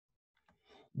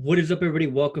What is up, everybody?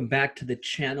 Welcome back to the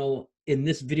channel. In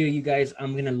this video, you guys,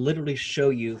 I'm going to literally show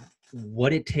you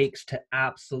what it takes to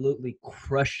absolutely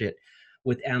crush it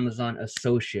with Amazon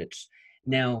Associates.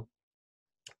 Now,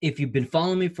 if you've been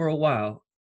following me for a while,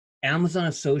 Amazon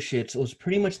Associates was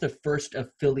pretty much the first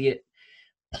affiliate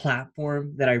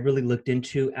platform that I really looked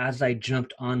into as I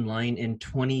jumped online in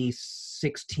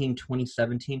 2016,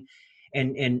 2017,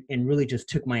 and really just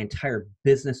took my entire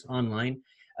business online.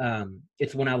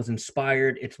 It's when I was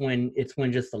inspired. It's when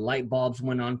just the light bulbs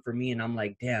went on for me, and I'm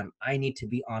like, damn, I need to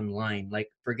be online. Like,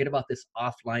 forget about this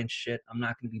offline shit. I'm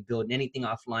not going to be building anything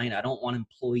offline. I don't want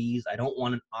employees. I don't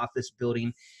want an office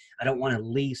building. I don't want to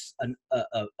lease an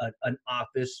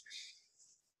office.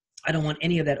 I don't want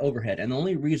any of that overhead. And the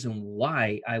only reason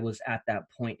why I was at that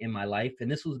point in my life,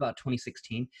 and this was about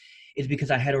 2016, is because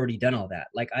I had already done all that.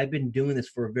 Like, I've been doing this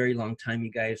for a very long time,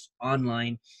 you guys,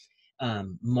 online,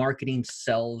 marketing,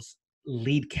 sales,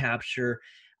 lead capture.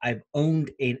 I've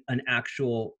owned an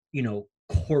actual,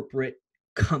 corporate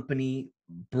company,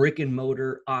 brick and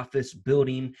mortar office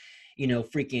building,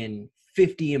 freaking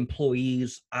 50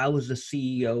 employees. I was the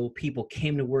CEO. People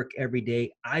came to work every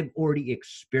day. I've already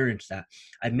experienced that.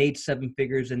 I made seven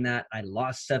figures in that. I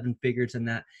lost seven figures in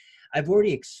that. I've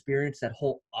already experienced that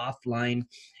whole offline,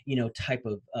 type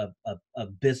of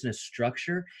business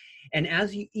structure. And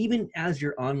even as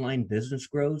your online business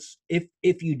grows, if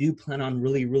you do plan on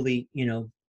really, it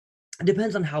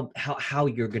depends on how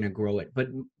you're going to grow it,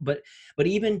 but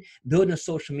even building a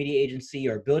social media agency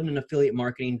or building an affiliate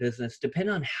marketing business,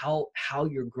 depending on how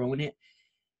you're growing it,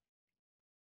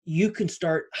 you can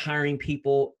start hiring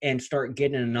people and start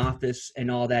getting an office and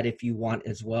all that if you want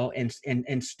as well, and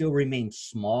still remain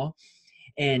small,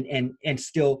 and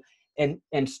still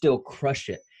crush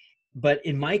it. But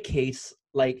in my case,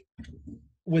 like,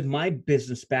 with my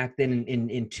business back then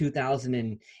in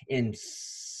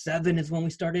 2007 is when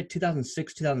we started.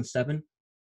 2006, 2007,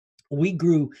 we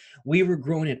were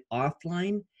growing it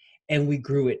offline, and we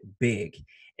grew it big.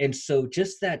 And so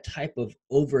just that type of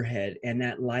overhead and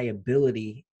that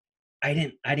liability, I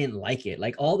didn't like it.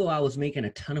 Like, although I was making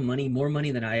a ton of money, more money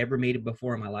than I ever made it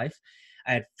before in my life.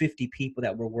 I had 50 people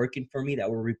that were working for me, that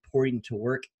were reporting to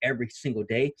work every single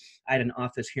day. I had an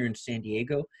office here in San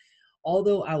Diego.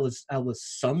 Although I was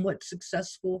somewhat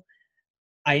successful,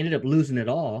 I ended up losing it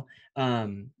all,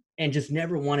 and just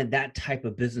never wanted that type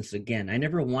of business again. I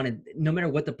never wanted, no matter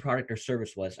what the product or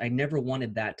service was, I never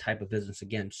wanted that type of business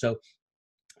again. So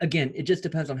again, it just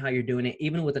depends on how you're doing it.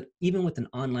 Even with an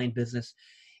online business,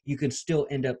 you can still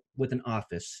end up with an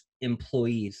office,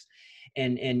 employees,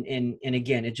 and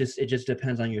again, it just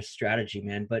depends on your strategy,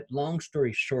 man. But long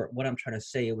story short, what I'm trying to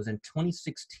say, it was in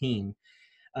 2016,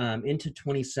 into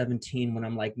 2017, when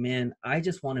I'm like, man, I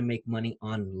just want to make money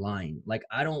online. Like,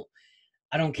 I don't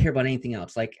care about anything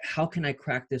else. Like, how can I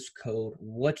crack this code?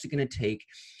 What's it going to take?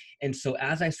 And so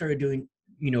as I started doing,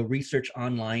 research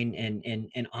online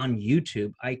and on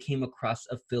YouTube, I came across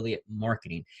affiliate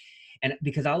marketing. And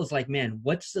because I was like, man,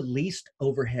 what's the least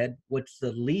overhead? What's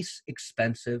the least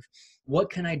expensive? What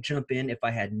can I jump in if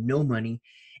I had no money?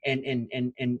 And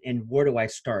where do I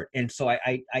start? And so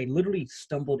I literally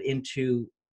stumbled into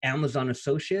Amazon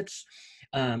Associates.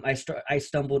 I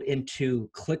stumbled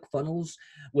into ClickFunnels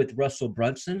with Russell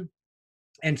Brunson.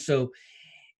 And so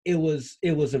it was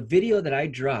a video that I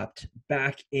dropped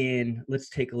back in, let's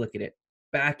take a look at it,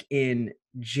 back in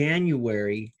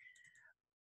January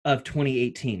of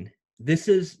 2018. This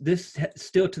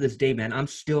still to this day, man. I'm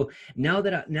still, now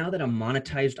that I'm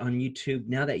monetized on YouTube,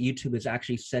 now that YouTube is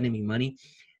actually sending me money,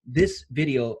 this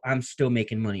video I'm still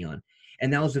making money on.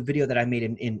 And that was a video that I made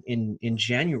in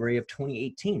January of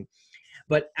 2018.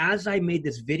 But as I made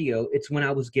this video, it's when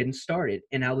I was getting started,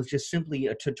 and I was just simply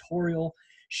a tutorial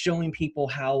showing people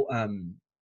how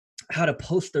to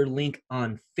post their link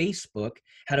on Facebook,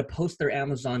 how to post their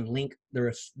Amazon link,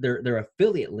 their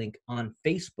affiliate link on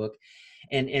Facebook,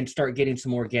 and start getting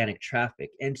some organic traffic.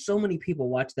 And so many people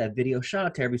watched that video. Shout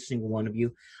out to every single one of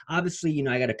you. Obviously,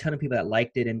 I got a ton of people that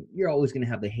liked it, and you're always going to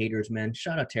have the haters, man.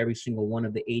 Shout out to every single one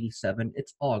of the 87.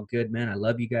 It's all good, man. I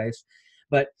love you guys.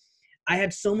 But I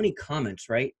had so many comments,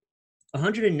 right?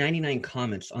 199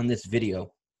 comments on this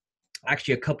video.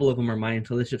 Actually, a couple of them are mine,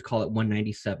 so let's just call it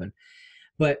 197.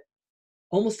 But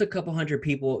almost a couple hundred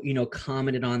people,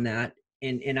 commented on that.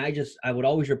 And I would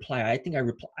always reply. I think I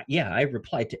reply. Yeah, I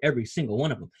replied to every single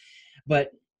one of them.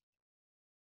 But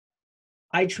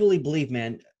I truly believe,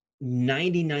 man,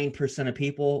 99% of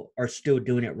people are still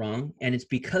doing it wrong. And it's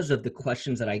because of the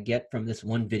questions that I get from this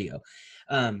one video.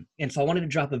 And so I wanted to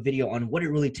drop a video on what it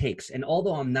really takes. And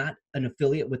although I'm not an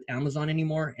affiliate with Amazon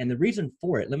anymore, and the reason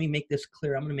for it, let me make this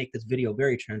clear. I'm going to make this video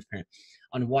very transparent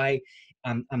on why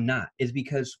I'm not, is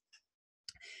because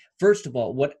first of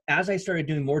all, as I started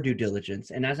doing more due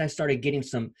diligence and as I started getting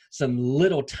some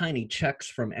little tiny checks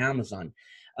from Amazon,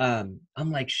 I'm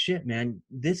like, shit, man,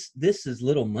 this is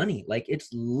little money. Like, it's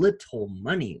little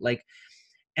money. Like,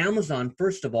 Amazon,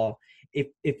 first of all,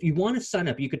 if you want to sign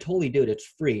up, you could totally do it.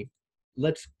 It's free.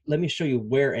 Let me show you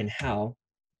where and how.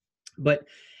 But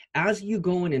as you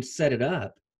go in and set it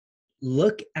up,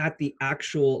 look at the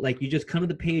actual, like, you just come to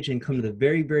the page and come to the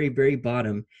very, very, very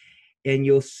bottom, and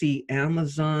you'll see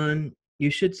Amazon. You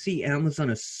should see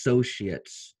Amazon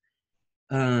Associates.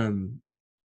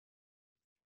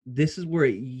 This is where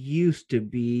it used to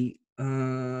be.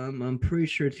 I'm pretty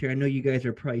sure it's here. I know you guys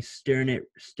are probably staring at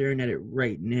it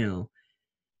right now.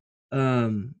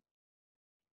 And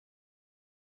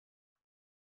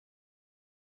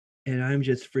I'm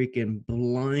just freaking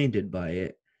blinded by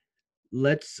it.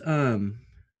 Let's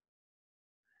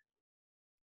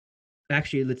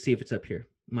actually, let's see if it's up here.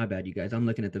 My bad, you guys. I'm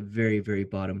looking at the very, very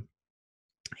bottom.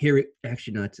 Here,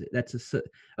 actually, no, that's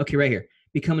okay, right here.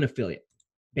 Become an affiliate.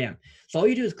 Bam. So all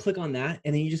you do is click on that,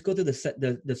 and then you just go through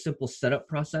the simple setup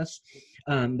process.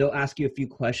 They'll ask you a few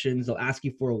questions. They'll ask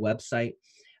you for a website.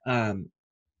 And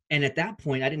at that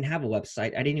point, I didn't have a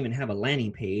website. I didn't even have a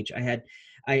landing page.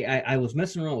 I was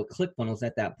messing around with ClickFunnels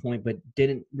at that point, but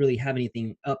didn't really have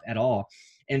anything up at all.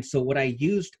 And so what I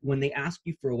used when they ask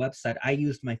you for a website, I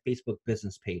used my Facebook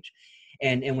business page.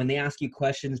 And when they ask you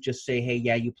questions, just say, hey,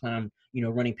 yeah, you plan on,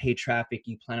 running paid traffic.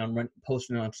 You plan on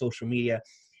posting it on social media.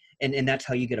 And that's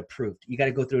how you get approved. You got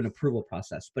to go through an approval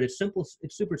process, but it's simple.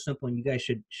 It's super simple, and you guys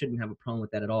shouldn't have a problem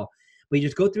with that at all. But you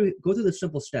just go through the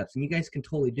simple steps, and you guys can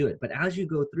totally do it. But as you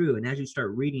go through and as you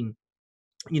start reading,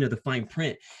 the fine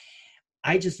print,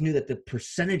 I just knew that the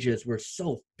percentages were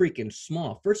so freaking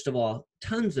small. First of all,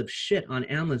 tons of shit on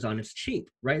Amazon. It's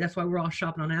cheap, right? That's why we're all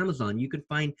shopping on Amazon. You can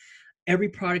find every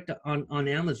product on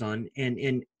Amazon,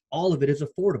 and all of it is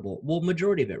affordable. Well,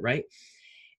 majority of it, right?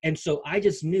 And so I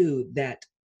just knew that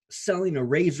selling a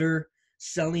razor,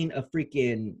 selling a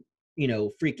freaking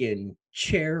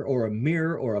chair or a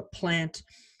mirror or a plant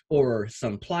or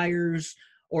some pliers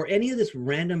or any of this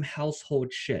random household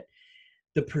shit,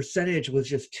 the percentage was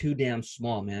just too damn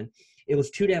small, man. It was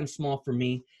too damn small for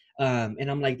me. And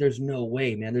I'm like, there's no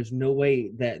way, man. There's no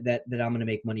way that I'm going to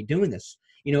make money doing this.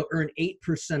 Earn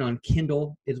 8% on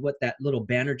Kindle is what that little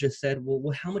banner just said.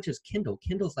 Well, how much is Kindle?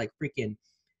 Kindle's like freaking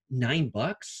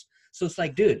 $9. So it's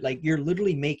like, dude, like, you're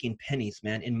literally making pennies,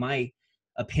 man, in my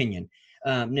opinion.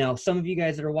 Now, some of you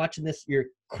guys that are watching this, you're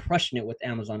crushing it with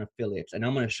Amazon affiliates, and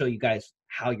I'm going to show you guys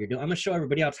how you're doing. I'm going to show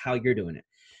everybody else how you're doing it.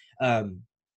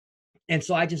 And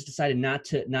so I just decided not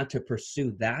to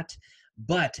pursue that.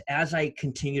 But as I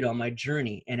continued on my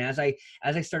journey, and as I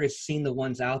started seeing the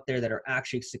ones out there that are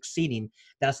actually succeeding,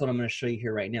 that's what I'm going to show you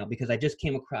here right now, because I just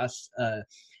came across a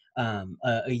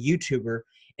YouTuber,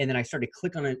 and then I started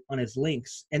clicking on his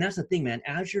links. And that's the thing, man.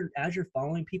 As you're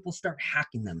following people, start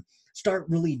hacking them. Start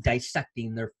really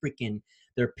dissecting their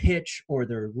pitch or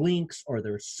their links or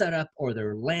their setup or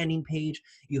their landing page.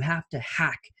 You have to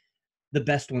hack the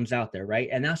best ones out there, right?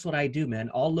 And that's what I do, man.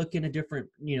 I'll look into different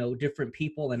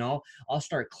people, and I'll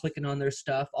start clicking on their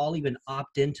stuff. I'll even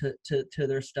opt into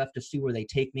their stuff to see where they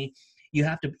take me. You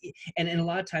have to, and a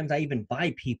lot of times I even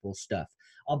buy people's stuff.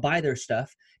 I'll buy their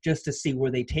stuff just to see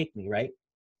where they take me, right?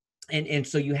 And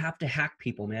so you have to hack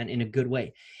people, man, in a good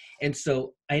way. And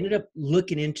so I ended up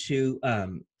looking into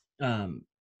let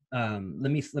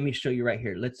me show you right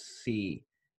here. Let's see.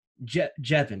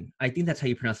 Jevin, I think that's how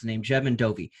you pronounce the name, Jevin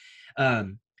Dovey.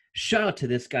 Shout out to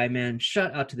this guy, man.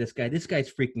 Shout out to this guy. This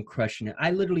guy's freaking crushing it.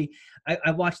 I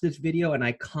watched this video and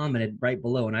I commented right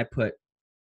below, and I put,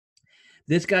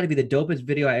 this got to be the dopest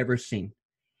video I ever seen.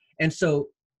 And so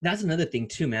that's another thing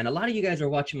too, man. A lot of you guys are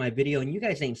watching my video and you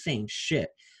guys ain't saying shit.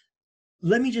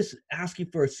 Let me just ask you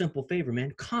for a simple favor,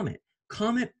 man. Comment.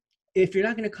 If you're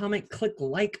not going to comment, click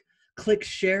like, click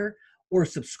share, or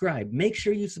subscribe. Make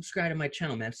sure you subscribe to my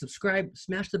channel, man. Subscribe,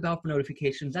 smash the bell for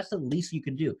notifications. That's the least you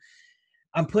can do.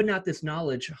 I'm putting out this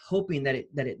knowledge, hoping that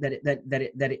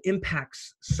it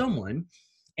impacts someone.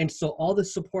 And so all the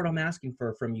support I'm asking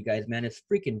for from you guys, man, is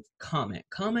freaking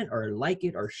comment or like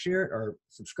it or share it or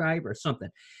subscribe or something.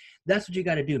 That's what you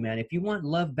got to do, man. If you want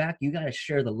love back, you got to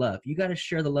share the love. You got to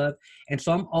share the love. And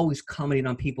so I'm always commenting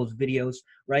on people's videos,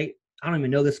 right? I don't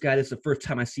even know this guy. This is the first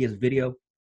time I see his video,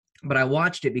 but I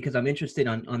watched it because I'm interested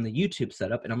on the YouTube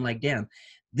setup. And I'm like, damn,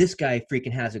 this guy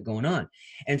freaking has it going on.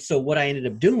 And so what I ended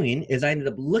up doing is I ended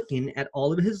up looking at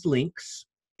all of his links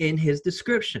in his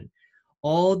description,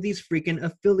 all of these freaking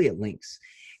affiliate links.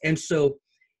 And so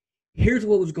here's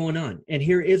what was going on, and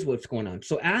here is what's going on.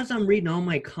 So as I'm reading all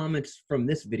my comments from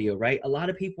this video, right, a lot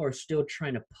of people are still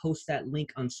trying to post that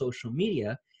link on social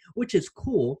media, which is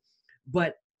cool,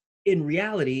 but in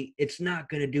reality, it's not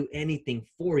going to do anything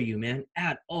for you, man,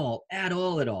 at all, at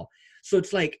all, at all. So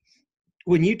it's like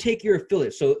when you take your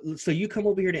affiliate, so you come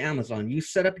over here to Amazon, you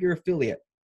set up your affiliate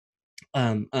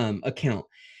account,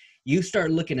 you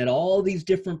start looking at all these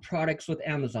different products with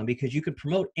Amazon because you could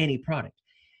promote any product.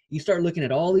 You start looking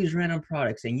at all these random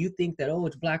products and you think that, oh,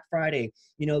 it's Black Friday,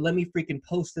 you know, let me freaking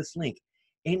post this link.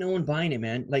 Ain't no one buying it,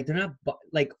 man. Like they're not,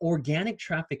 like organic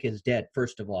traffic is dead,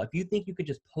 first of all. If you think you could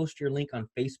just post your link on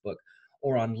Facebook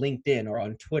or on LinkedIn or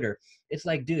on Twitter, it's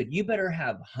like, dude, you better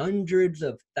have hundreds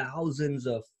of thousands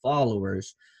of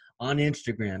followers on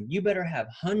Instagram. You better have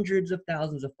hundreds of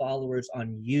thousands of followers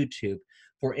on YouTube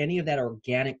for any of that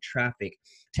organic traffic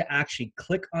to actually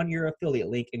click on your affiliate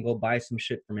link and go buy some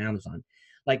shit from Amazon.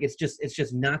 Like it's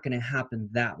just not going to happen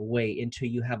that way until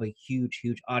you have a huge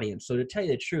audience. So to tell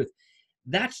you the truth,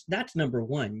 that's number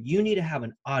one. You need to have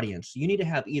an audience. You need to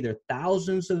have either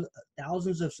thousands of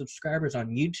subscribers on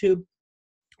YouTube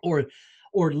or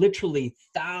literally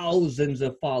thousands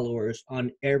of followers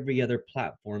on every other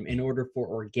platform in order for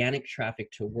organic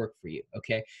traffic to work for you.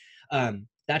 Okay.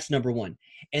 That's number one.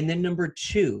 And then number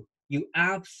two, you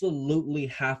absolutely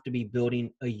have to be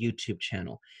building a YouTube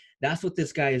channel. That's what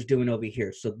this guy is doing over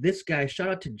here. So this guy, shout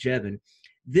out to Jevin,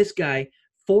 this guy,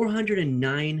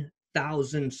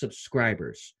 409,000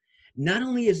 subscribers. Not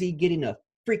only is he getting a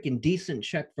freaking decent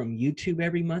check from YouTube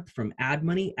every month from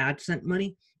AdSense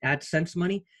money,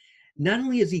 not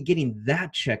only is he getting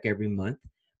that check every month,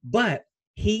 but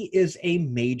he is a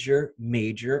major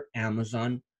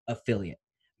Amazon affiliate.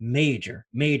 Major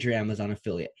Amazon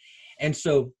affiliate. And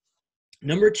so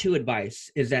number two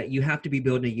advice is that you have to be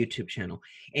building a YouTube channel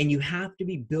and you have to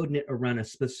be building it around a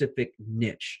specific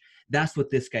niche. That's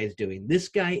what this guy is doing. This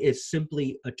guy is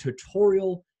simply a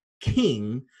tutorial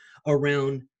king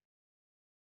around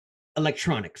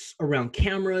electronics, around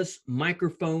cameras,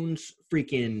 microphones,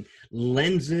 freaking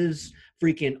lenses,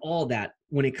 freaking all that.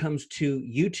 When it comes to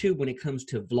YouTube, when it comes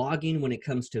to vlogging, when it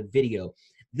comes to video,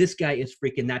 this guy is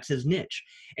freaking, that's his niche.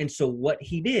 And so what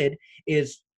he did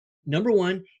is, number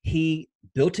one, he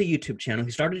built a YouTube channel.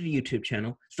 He started a YouTube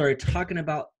channel, started talking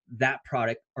about that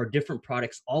product or different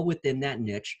products all within that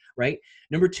niche, right?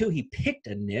 Number two, he picked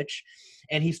a niche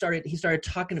and he started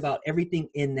talking about everything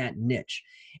in that niche.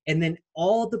 And then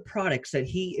all the products that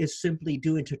he is simply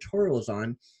doing tutorials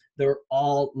on, they're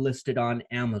all listed on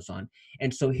Amazon.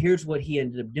 And so here's what he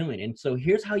ended up doing. And so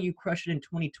here's how you crush it in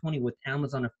 2020 with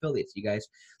Amazon affiliates, you guys.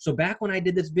 So back when I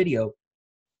did this video,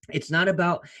 it's not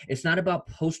about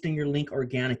posting your link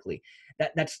organically.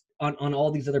 That's on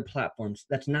all these other platforms.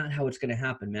 That's not how it's going to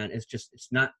happen, man.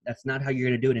 That's not how you're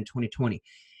going to do it in 2020.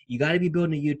 You got to be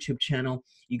building a YouTube channel.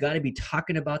 You got to be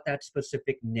talking about that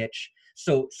specific niche.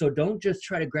 So don't just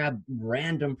try to grab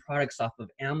random products off of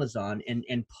Amazon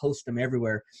and post them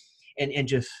everywhere and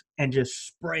just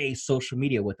spray social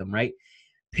media with them, right?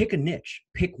 Pick a niche,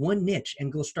 pick one niche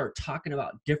and go start talking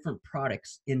about different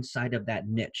products inside of that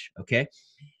niche. Okay.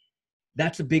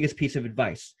 That's the biggest piece of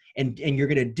advice. And you're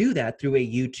going to do that through a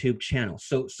YouTube channel.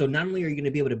 So not only are you going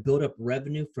to be able to build up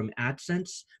revenue from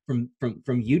AdSense, from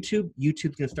YouTube,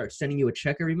 YouTube's going to start sending you a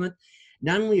check every month.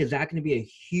 Not only is that going to be a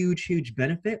huge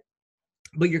benefit,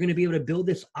 but you're going to be able to build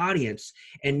this audience.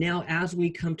 And now as we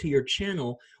come to your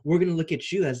channel, we're going to look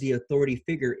at you as the authority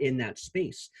figure in that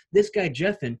space. This guy,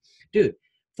 Jeffin, dude,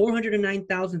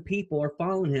 409,000 people are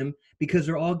following him because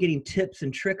they're all getting tips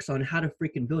and tricks on how to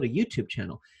freaking build a YouTube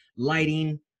channel.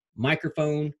 Lighting,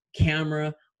 microphone,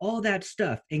 camera, all that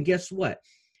stuff. And guess what?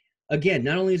 Again,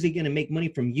 not only is he going to make money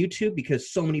from YouTube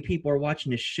because so many people are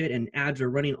watching this shit and ads are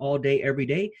running all day, every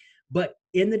day, but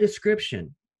in the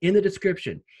description,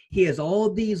 he has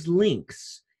all these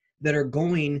links that are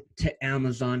going to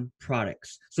Amazon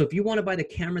products. So if you want to buy the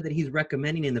camera that he's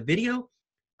recommending in the video,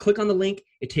 click on the link,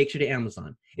 it takes you to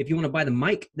Amazon. If you want to buy the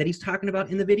mic that he's talking about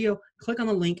in the video, click on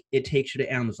the link, it takes you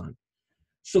to Amazon.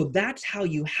 So that's how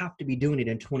you have to be doing it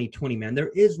in 2020, man. There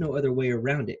is no other way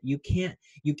around it. You can't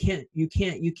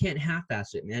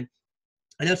half-ass it, man.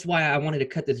 And that's why I wanted to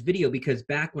cut this video, because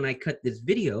back when I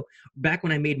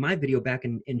made my video back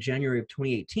in January of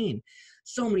 2018,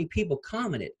 so many people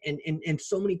commented and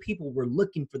so many people were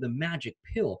looking for the magic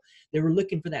pill. They were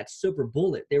looking for that silver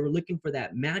bullet. They were looking for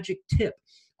that magic tip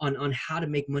on how to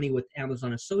make money with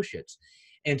Amazon Associates.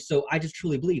 And so I just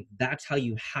truly believe that's how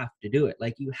you have to do it.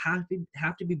 Like you have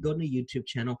to be building a YouTube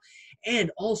channel.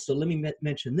 And also, let me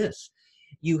mention this.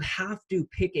 You have to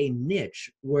pick a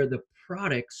niche where the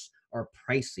products are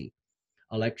pricey.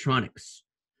 Electronics,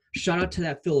 Shout out to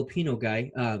that Filipino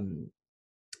guy.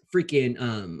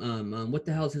 Freaking what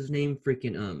the hell's his name?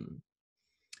 Freaking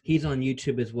he's on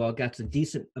YouTube as well. Got a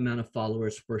decent amount of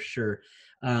followers for sure.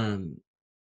 Um,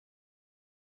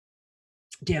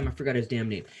 damn, I forgot his damn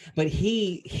name. But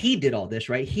he did all this,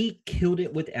 right? He killed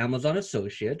it with Amazon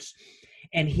Associates,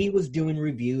 and he was doing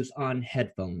reviews on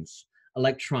headphones,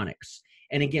 electronics.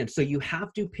 And again, so you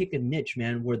have to pick a niche,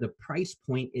 man, where the price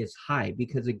point is high.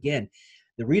 Because again,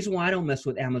 the reason why I don't mess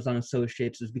with Amazon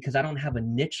Associates is because I don't have a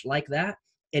niche like that,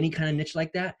 any kind of niche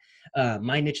like that.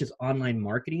 My niche is online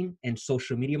marketing and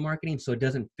social media marketing, so it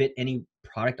doesn't fit any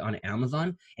product on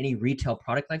Amazon, any retail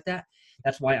product like that.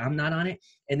 That's why I'm not on it.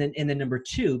 And then number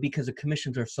two, because the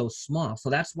commissions are so small. So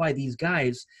that's why these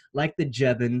guys like the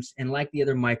Jevons and like the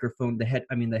other microphone, the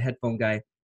headphone guy,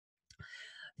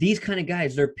 these kind of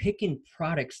guys, they're picking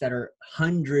products that are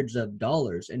hundreds of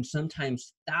dollars and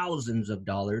sometimes thousands of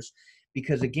dollars,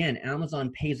 because again,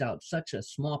 Amazon pays out such a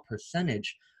small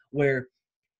percentage where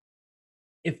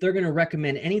if they're going to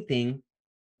recommend anything,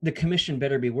 the commission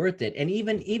better be worth it. And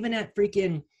even at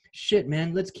freaking shit,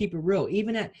 man, let's keep it real.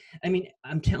 Even at, I mean,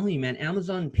 I'm telling you, man,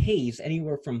 Amazon pays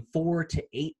anywhere from 4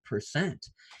 to 8%.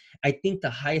 I think the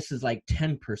highest is like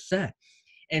 10%.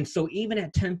 And so even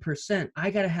at 10%, I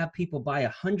got to have people buy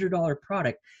 $100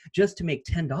 product just to make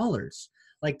 $10.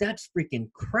 Like, that's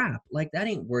freaking crap. Like, that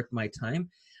ain't worth my time.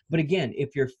 But again,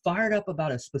 if you're fired up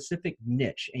about a specific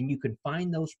niche and you can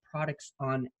find those products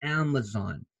on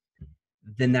Amazon,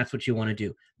 then that's what you want to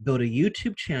do. Build a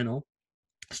YouTube channel,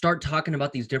 start talking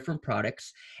about these different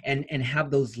products, and have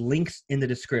those links in the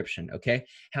description. Okay,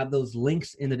 have those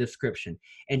links in the description,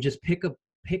 and just pick a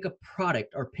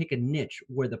product or pick a niche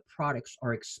where the products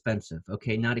are expensive.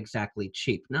 Okay, not exactly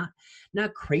cheap, not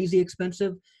crazy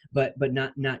expensive, but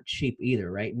not cheap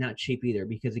either, right? Not cheap either,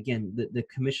 because again, the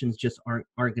commissions just aren't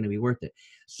going to be worth it.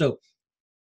 So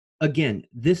again,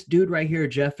 this dude right here,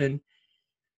 Jeffin,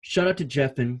 shout out to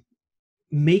Jeffin,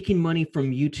 making money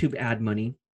from YouTube ad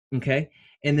money. Okay.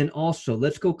 And then also,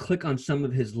 let's go click on some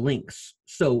of his links.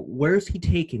 So where's he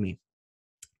taking me?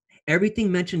 Everything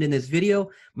mentioned in this video,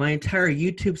 my entire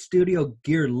YouTube studio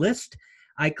gear list,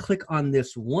 I click on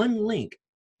this one link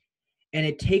and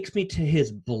it takes me to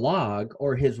his blog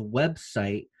or his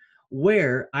website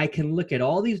where I can look at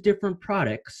all these different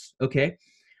products. Okay.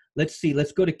 Let's see.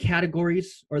 Let's go to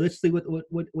categories, or let's see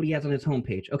what he has on his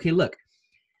homepage. Okay. Look,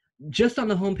 just on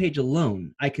the homepage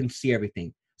alone, I can see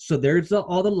everything. So there's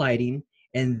all the lighting,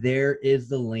 and there is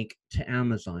the link to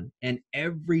Amazon. And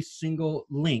every single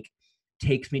link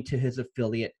takes me to his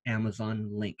affiliate Amazon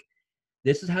link.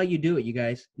 This is how you do it, you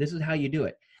guys. This is how you do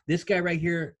it. This guy right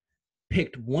here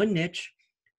picked one niche,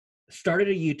 started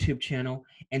a YouTube channel,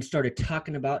 and started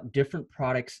talking about different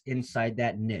products inside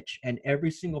that niche. And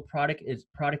every single product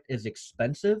is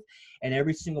expensive, and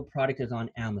every single product is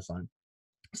on Amazon.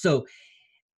 So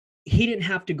he didn't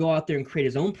have to go out there and create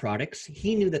his own products.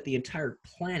 He knew that the entire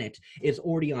planet is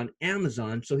already on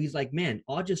Amazon. So he's like, man,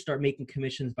 I'll just start making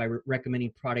commissions by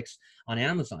recommending products on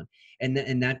Amazon. And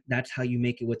that's how you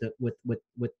make it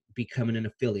with becoming an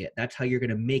affiliate. That's how you're going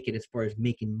to make it as far as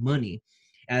making money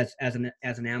as an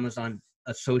Amazon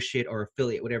associate or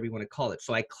affiliate, whatever you want to call it.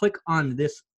 So I click on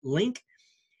this link,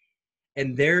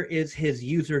 and there is his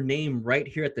username right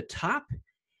here at the top.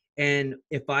 And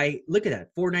if I look at that,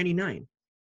 $4.99.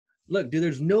 Look, dude,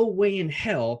 there's no way in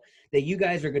hell that you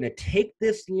guys are going to take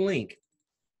this link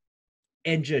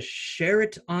and just share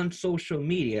it on social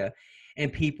media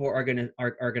and people are going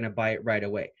to buy it right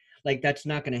away. Like, that's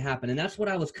not going to happen. And that's what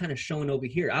I was kind of showing over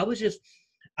here. I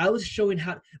was showing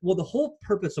how, well, the whole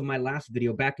purpose of my last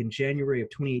video back in January of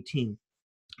 2018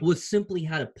 was simply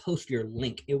how to post your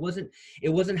link. It wasn't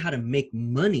how to make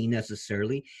money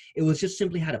necessarily. It was just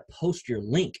simply how to post your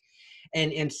link.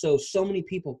 And so many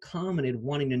people commented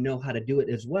wanting to know how to do it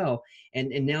as well. And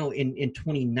now in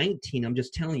 2019, I'm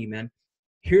just telling you, man,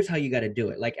 here's how you got to do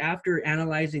it. Like, after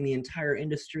analyzing the entire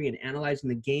industry and analyzing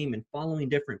the game and following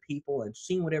different people and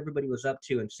seeing what everybody was up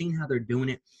to and seeing how they're doing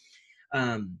it,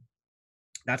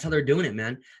 that's how they're doing it,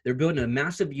 man. They're building a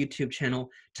massive YouTube channel,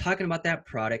 talking about that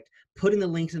product, putting the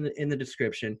links in the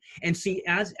description. And see,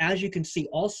 as you can see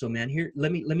also, man, here,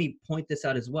 let me point this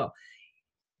out as well.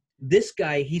 This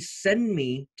guy, he's sending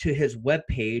me to his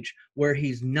webpage where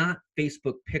he's not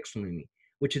Facebook pixeling me,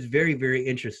 which is very, very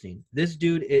interesting. This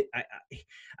dude,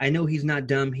 I know he's not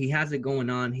dumb. He has it going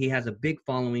on. He has a big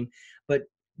following. But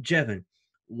Jevin,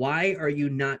 why are you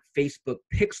not Facebook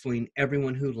pixeling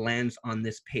everyone who lands on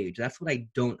this page? That's what I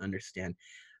don't understand.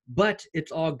 But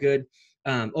it's all good.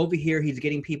 Over here, he's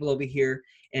getting people over here,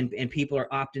 and people are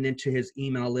opting into his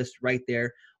email list right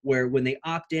there, where when they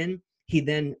opt in, He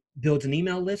then builds an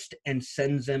email list and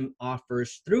sends them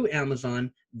offers through Amazon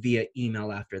via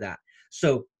email after that.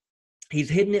 So he's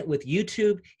hitting it with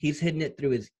YouTube. He's hitting it through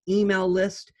his email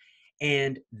list.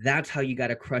 And that's how you got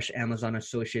to crush Amazon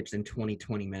Associates in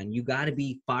 2020, man. You got to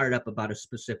be fired up about a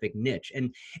specific niche.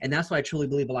 And that's why I truly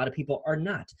believe a lot of people are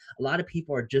not. A lot of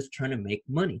people are just trying to make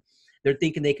money. They're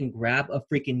thinking they can grab a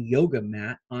freaking yoga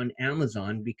mat on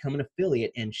Amazon, become an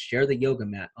affiliate, and share the yoga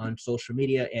mat on social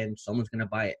media, and someone's going to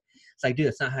buy it. It's like, dude,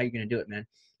 that's not how you're going to do it, man.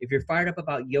 If you're fired up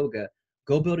about yoga,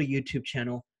 go build a YouTube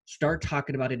channel. Start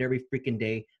talking about it every freaking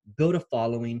day, build a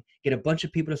following, get a bunch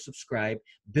of people to subscribe,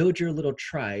 build your little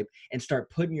tribe, and start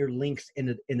putting your links in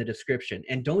the description.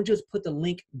 And don't just put the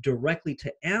link directly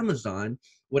to Amazon.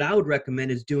 What I would recommend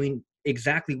is doing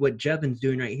exactly what Jevan's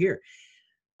doing right here.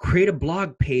 Create a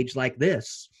blog page like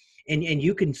this. And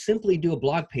you can simply do a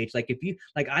blog page. Like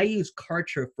I use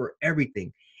Kartra for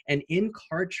everything. And in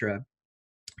Kartra,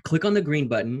 click on the green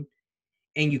button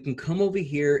and you can come over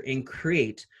here and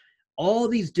create all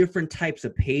these different types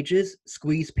of pages,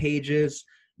 squeeze pages,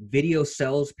 video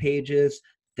sales pages,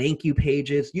 thank you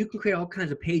pages. You can create all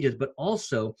kinds of pages, but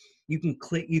also you can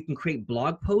create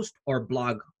blog posts or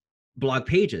blog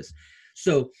pages.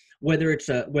 So whether it's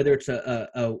a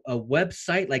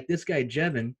website like this guy,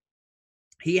 Jevan,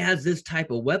 he has this type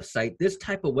of website. This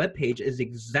type of web page is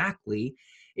exactly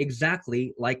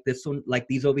like this one, like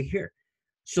these over here.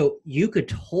 So you could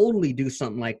totally do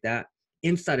something like that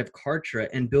inside of Kartra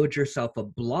and build yourself a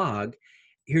blog.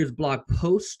 Here's blog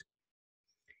post.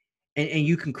 And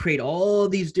you can create all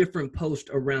these different posts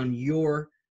around your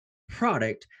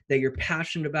product that you're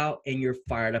passionate about and you're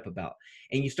fired up about.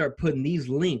 And you start putting these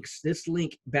links, this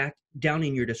link back down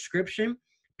in your description.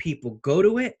 People go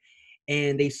to it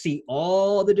and they see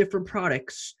all the different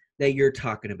products that you're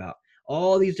talking about.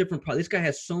 All these different products. This guy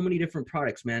has so many different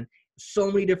products, man.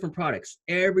 So many different products.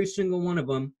 Every single one of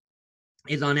them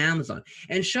is on Amazon.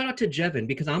 And shout out to Jevan,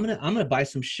 because I'm gonna buy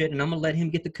some shit and I'm gonna let him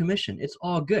get the commission. It's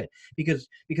all good because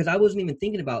I wasn't even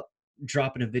thinking about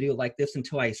dropping a video like this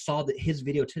until I saw his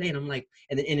video today, and I'm like,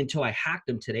 and until I hacked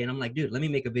him today, and I'm like, dude, let me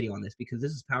make a video on this because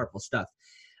this is powerful stuff.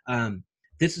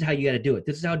 This is how you got to do it.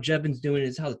 This is how Jevan's doing it.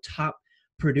 This is how the top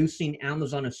producing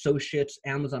Amazon associates,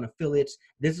 Amazon affiliates,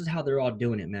 this is how they're all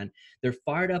doing it, man. They're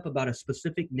fired up about a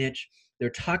specific niche. They're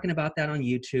talking about that on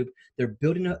YouTube. They're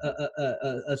building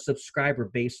a subscriber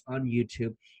base on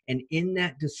YouTube. And in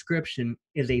that description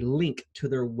is a link to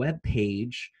their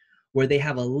webpage where they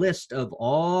have a list of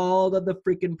all of the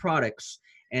freaking products,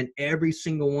 and every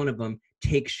single one of them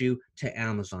takes you to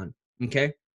Amazon.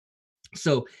 Okay.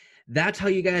 So that's how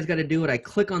you guys got to do it. I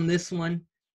click on this one.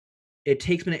 It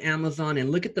takes me to Amazon, and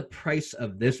look at the price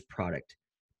of this product,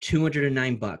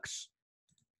 $209,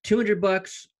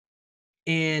 $200.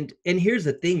 And here's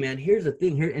the thing, man. Here's the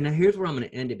thing here. And here's where I'm going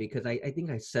to end it, because I think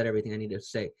I said everything I need to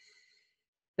say.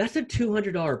 That's a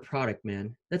 $200 product,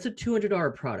 man. That's a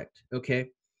 $200 product. Okay.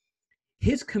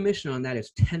 His commission on that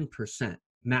is 10%,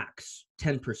 max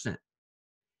 10%.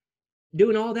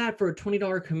 Doing all that for a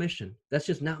 $20 commission. That's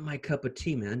just not my cup of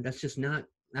tea, man. That's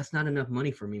not enough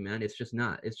money for me, man. It's just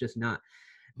not.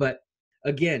 But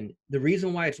again, the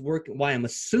reason why it's working, why I'm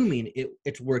assuming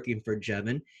it's working for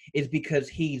Jevan, is because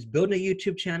he's building a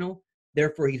YouTube channel.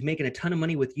 Therefore, he's making a ton of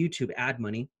money with YouTube ad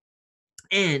money.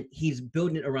 And he's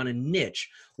building it around a niche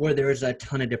where there's a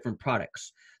ton of different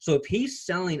products. So if he's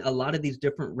selling a lot of these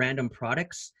different random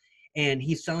products, and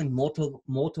he's selling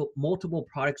multiple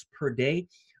products per day,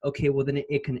 okay, well then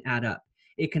it can add up.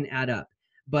 It can add up.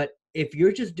 But if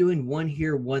you're just doing one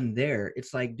here, one there,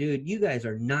 it's like, dude, you guys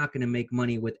are not going to make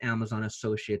money with Amazon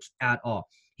Associates at all.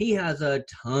 He has a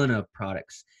ton of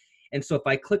products. And so if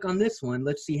I click on this one,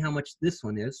 let's see how much this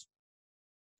one is.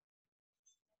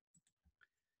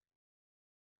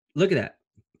 Look at that,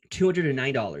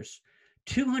 $209.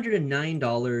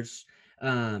 $209,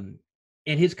 and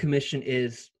his commission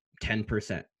is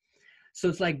 10%. So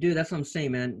it's like, dude, that's what I'm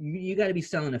saying, man. You got to be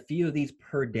selling a few of these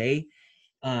per day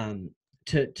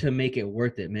to make it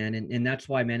worth it, man. And that's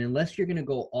why, man, unless you're gonna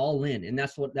go all in, and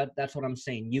that's what I'm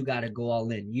saying. You got to go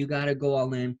all in. You got to go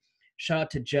all in. Shout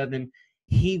out to Jevan.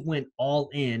 He went all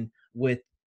in with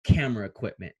camera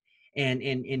equipment. And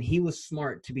he was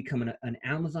smart to become an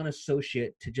Amazon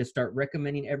associate, to just start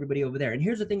recommending everybody over there. And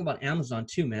here's the thing about Amazon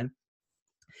too, man.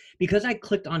 Because I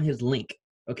clicked on his link,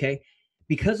 okay?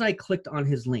 Because I clicked on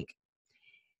his link,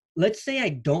 let's say I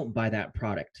don't buy that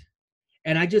product,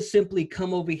 and I just simply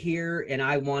come over here and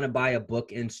I want to buy a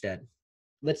book instead.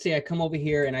 Let's say I come over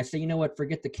here and I say, you know what,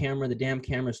 forget the camera. The damn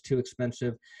camera is too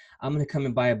expensive. I'm going to come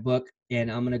and buy a book, and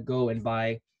I'm going to go and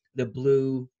buy the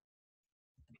Blue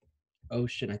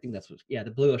Ocean. I think that's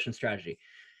the Blue Ocean Strategy.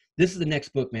 this is the next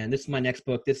book, man. This is my next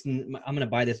book. I'm going to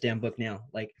buy this damn book now.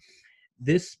 Like,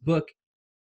 this book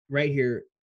right here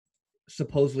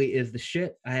supposedly is the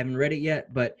shit. I haven't read it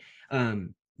yet, but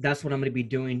that's what I'm going to be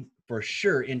doing for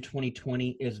sure in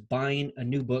 2020, is buying a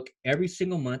new book every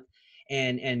single month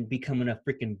and becoming a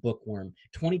freaking bookworm.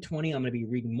 2020, I'm going to be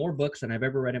reading more books than I've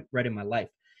ever read in my life.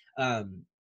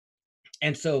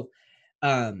 And so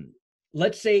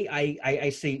let's say I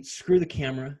say, screw the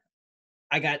camera.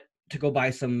 I got to go buy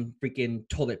some freaking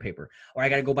toilet paper, or I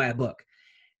got to go buy a book.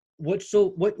 What's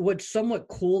somewhat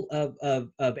cool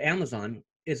of Amazon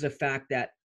is the fact that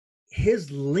his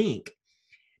link,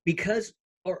 because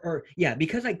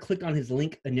I clicked on his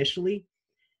link initially,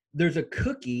 there's a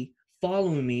cookie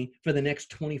following me for the next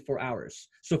 24 hours.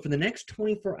 So for the next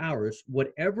 24 hours,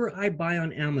 whatever I buy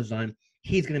on Amazon,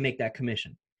 he's going to make that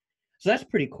commission. So that's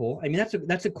pretty cool. I mean,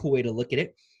 that's a cool way to look at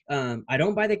it. I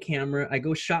don't buy the camera. I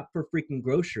go shop for freaking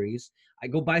groceries. I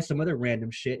go buy some other random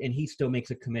shit, and he still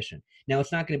makes a commission. Now,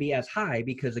 it's not going to be as high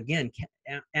because, again,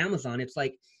 Amazon, it's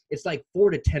like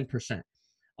 4 to 10%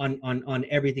 on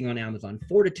everything on Amazon.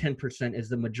 4 to 10% is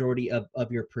the majority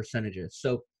of your percentages.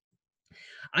 So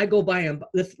I go buy them.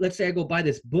 Let's say I go buy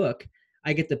this book.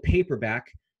 I get the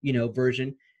paperback,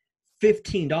 version,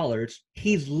 $15.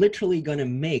 He's literally going to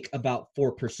make about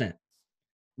 4%,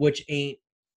 which ain't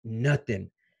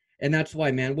nothing. And that's why,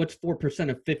 man, what's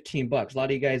 4% of $15? A lot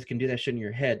of you guys can do that shit in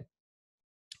your head.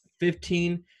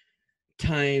 15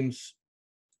 times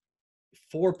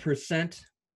 4%.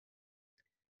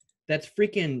 That's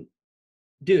freaking,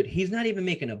 dude, he's not even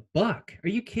making a buck. Are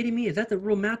you kidding me? Is that the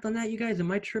real math on that, you guys?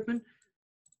 Am I tripping?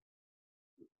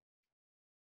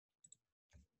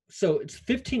 So it's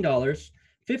 $15.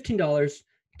 $15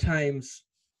 times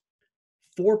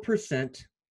 4%.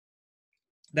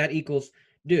 That equals,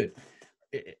 dude,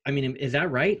 I mean, is that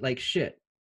right? Like, shit.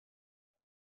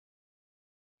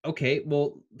 Okay,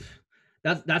 well,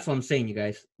 that's what I'm saying, you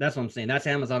guys. That's what I'm saying. That's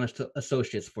Amazon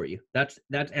Associates for you. That's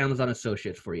Amazon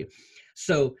Associates for you.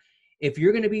 So if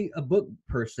you're going to be a book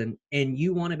person and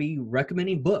you want to be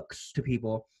recommending books to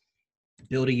people,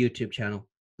 build a YouTube channel.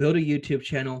 Build a YouTube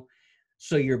channel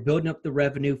so you're building up the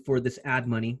revenue for this ad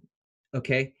money,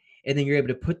 okay? And then you're able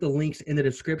to put the links in the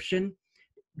description,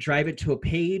 drive it to a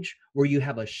page where you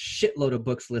have a shitload of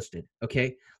books listed,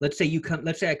 okay? Let's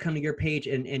say I come to your page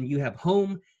and you have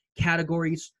home,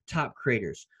 categories, top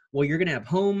creators. Well, you're going to have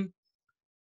home,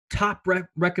 top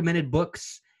recommended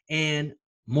books, and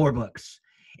more books.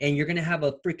 And you're going to have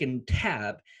a freaking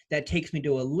tab that takes me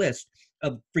to a list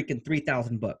of freaking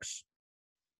 3,000 books.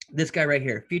 This guy right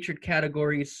here, featured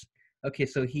categories. Okay,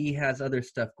 so he has other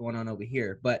stuff going on over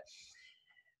here, but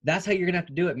that's how you're going to have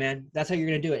to do it, man. That's how you're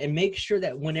going to do it. And make sure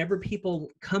that whenever people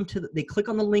come to, they click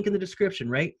on the link in the description,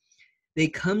 right? They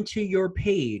come to your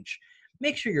page.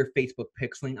 Make sure you're Facebook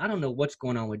pixeling. I don't know what's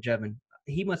going on with Jevin.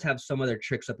 He must have some other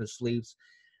tricks up his sleeves,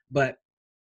 but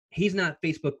he's not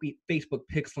Facebook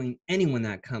pixeling anyone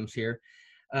that comes here.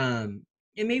 And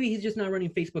maybe he's just not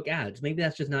running Facebook ads. Maybe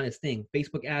that's just not his thing.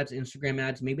 Facebook ads, Instagram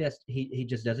ads, maybe that's he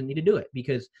just doesn't need to do it,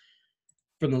 because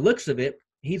from the looks of it,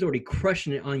 he's already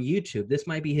crushing it on YouTube. This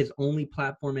might be his only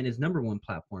platform and his number one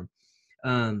platform.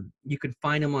 You can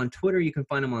find him on Twitter. You can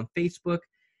find him on Facebook.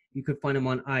 You can find him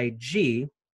on IG.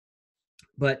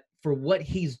 But for what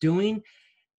he's doing,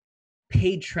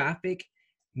 paid traffic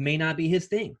may not be his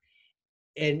thing,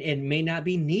 and may not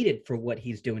be needed for what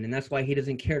he's doing. And that's why he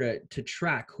doesn't care to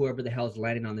track whoever the hell is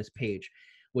landing on this page,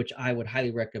 which I would highly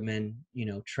recommend,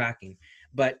 tracking.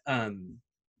 But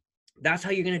that's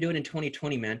how you're going to do it in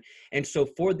 2020, man. And so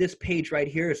for this page right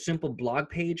here, a simple blog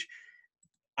page,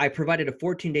 I provided a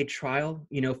 14-day trial,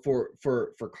 for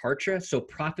Kartra. So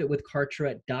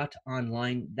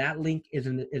profitwithkartra.online. That link is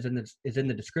in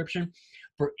the description.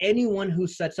 For anyone who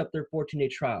sets up their 14-day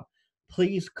trial,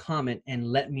 please comment and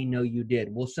let me know you did.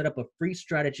 We'll set up a free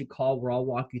strategy call where I'll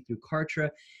walk you through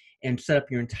Kartra and set up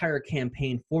your entire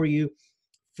campaign for you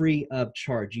free of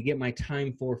charge. You get my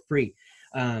time for free.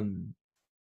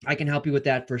 I can help you with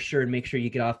that for sure and make sure you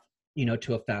get off,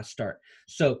 to a fast start.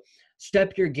 So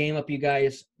step your game up, you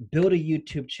guys. Build a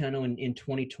YouTube channel in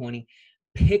 2020.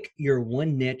 Pick your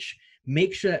one niche.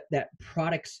 Make sure that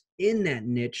products in that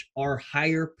niche are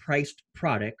higher priced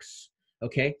products,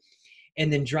 okay?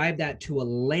 And then drive that to a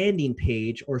landing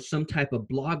page or some type of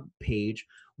blog page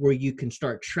where you can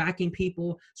start tracking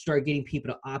people, start getting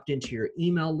people to opt into your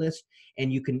email list,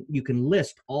 and you can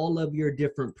list all of your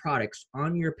different products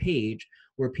on your page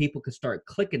where people can start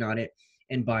clicking on it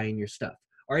and buying your stuff.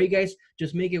 All right, you guys,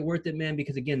 just make it worth it, man,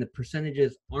 because again, the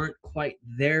percentages aren't quite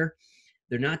there.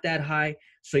 They're not that high,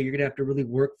 so you're gonna have to really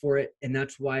work for it. And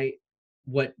that's why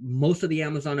what most of the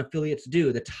Amazon affiliates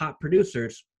do, the top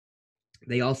producers,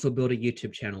 They also build a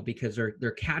YouTube channel because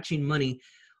they're catching money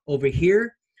over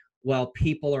here while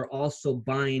people are also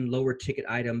buying lower ticket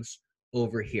items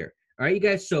over here. All right, you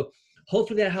guys. So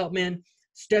hopefully that helped, man.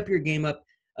 Step your game up.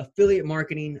 Affiliate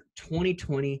marketing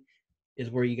 2020 is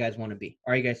where you guys want to be.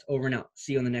 All right, guys, over and out.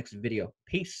 See you on the next video.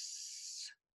 Peace.